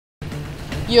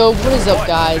Yo, what is up,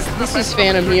 guys? This is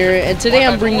Phantom here, and today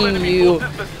I'm bringing you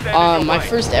my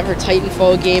first ever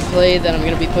Titanfall gameplay that I'm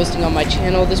going to be posting on my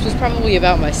channel. This was probably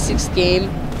about my 6th game,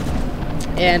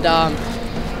 and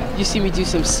you see me do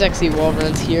some sexy wall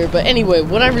runs here. But anyway,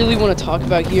 what I really want to talk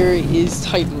about here is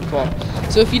Titanfall.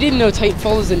 So if you didn't know,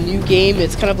 Titanfall is a new game.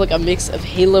 It's kind of like a mix of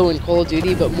Halo and Call of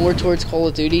Duty, but more towards Call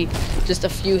of Duty. Just a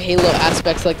few Halo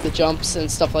aspects like the jumps and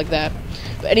stuff like that.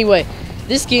 But anyway,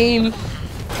 this game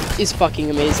is fucking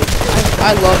amazing.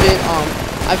 I love it.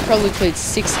 I've probably played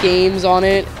 6 games on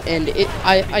it, and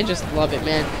I just love it,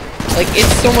 man. Like,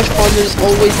 it's so much fun. There's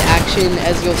always action,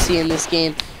 as you'll see in this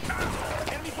game.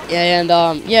 And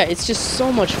yeah, it's just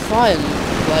so much fun.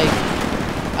 Like,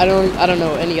 I don't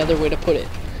know any other way to put it.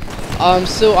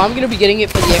 So I'm gonna be getting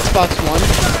it for the Xbox One,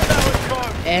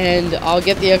 and I'll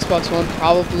get the Xbox One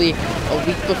probably a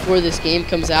week before this game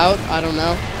comes out. I don't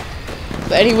know.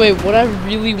 But anyway, what I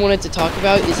really wanted to talk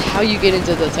about is how you get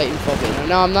into the Titanfall beta.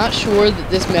 Now, I'm not sure that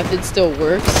this method still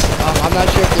works. I'm not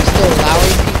sure if they're still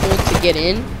allowing people to get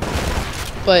in.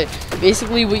 But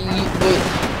basically, what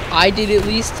I did at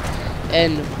least,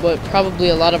 and what probably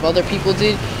a lot of other people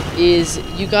did, is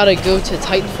you gotta go to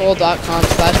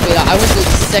titanfall.com/beta. I was the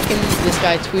second this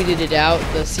guy tweeted it out,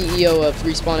 the CEO of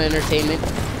Respawn Entertainment,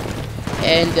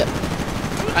 and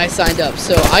I signed up.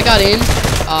 So I got in.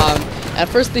 At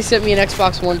first they sent me an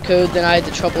Xbox One code, then I had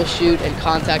to troubleshoot and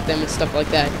contact them and stuff like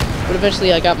that. But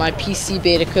eventually I got my PC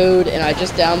beta code, and I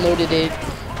just downloaded it,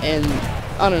 and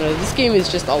I don't know, this game is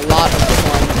just a lot of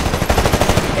fun.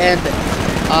 And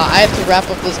I have to wrap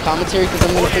up this commentary because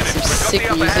I'm going to put some sick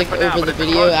music over the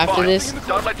video after this.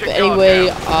 But anyway,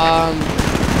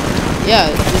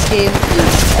 yeah, this game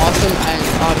is awesome, and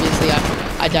obviously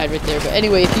I died right there. But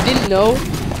anyway, if you didn't know,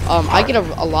 I get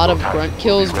a lot of grunt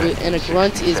kills, and a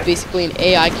grunt is basically an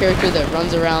AI character that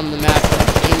runs around the map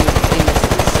aimlessly.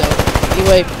 So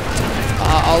anyway,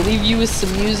 I'll leave you with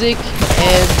some music,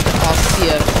 and I'll see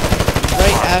ya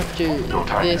right after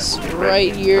this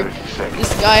right here.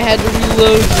 This guy had to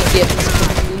reload to get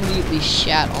completely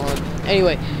shat on.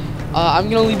 Anyway, I'm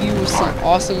gonna leave you with some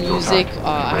awesome music.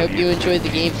 I hope you enjoyed the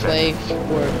gameplay,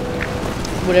 or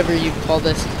whatever you call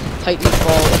this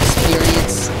Titanfall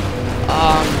experience.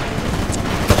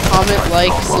 Comment,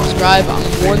 like, subscribe. I'm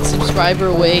 1 subscriber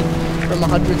away from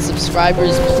 100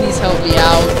 subscribers. Please help me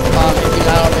out. If you're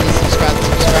not already subscribed,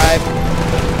 subscribe.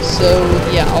 So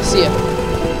yeah, I'll see ya.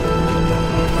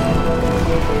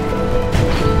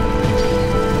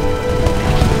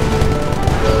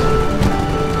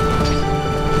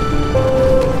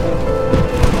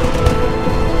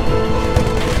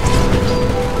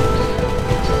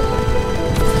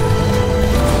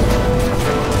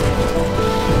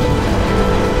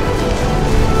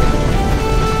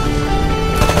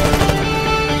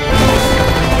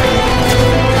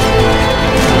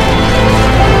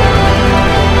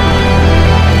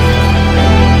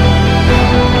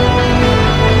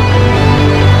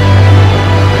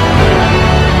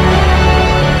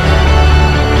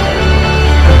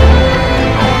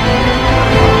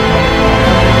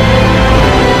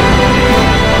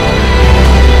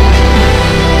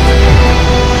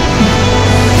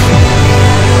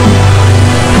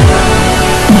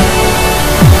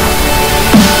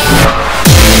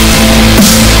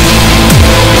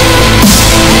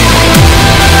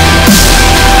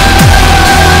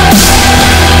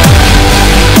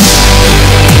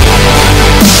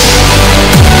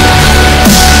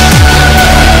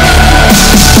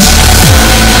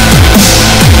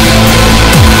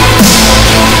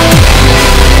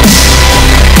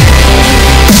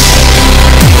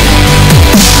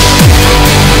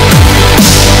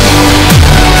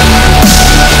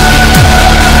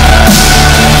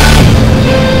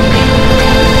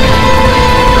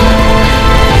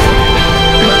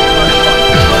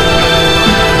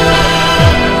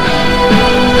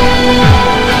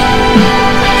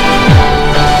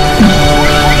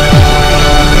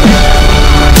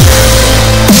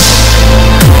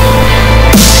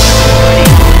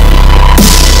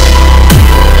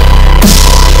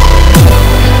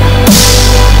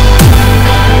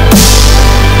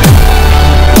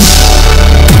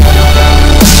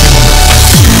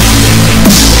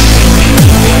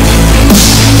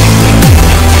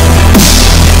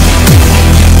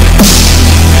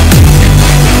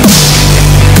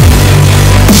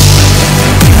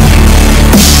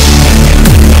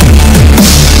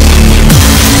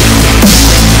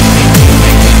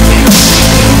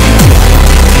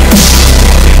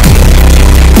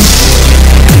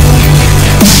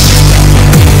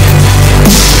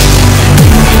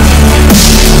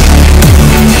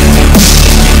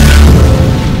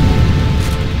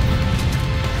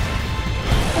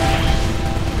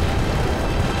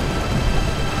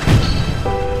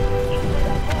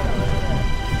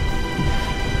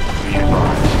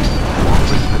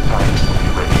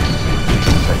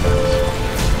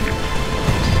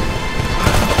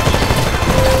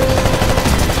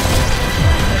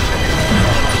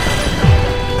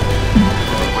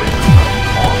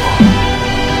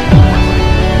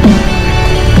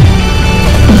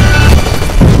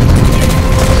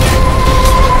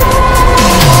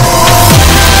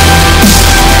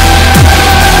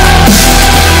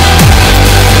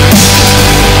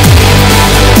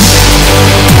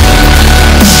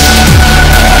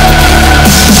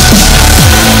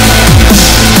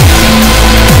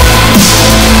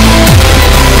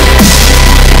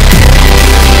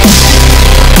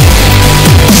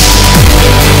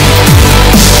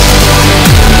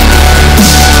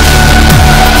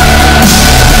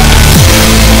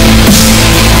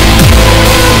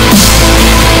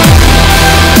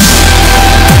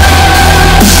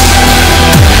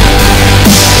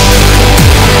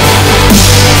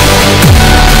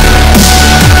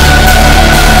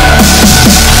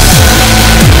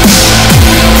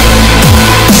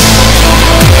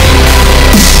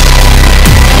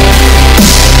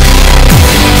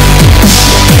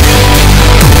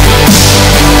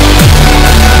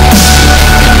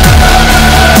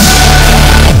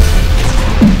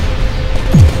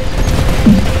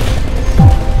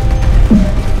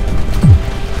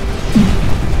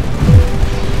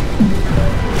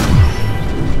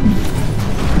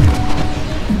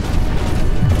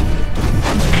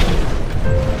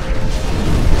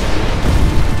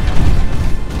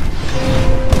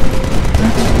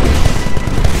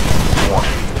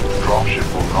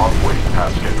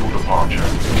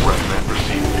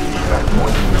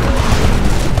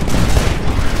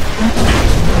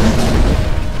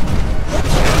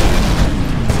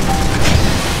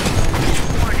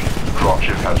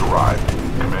 has arrived.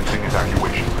 Commencing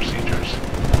evacuation procedures.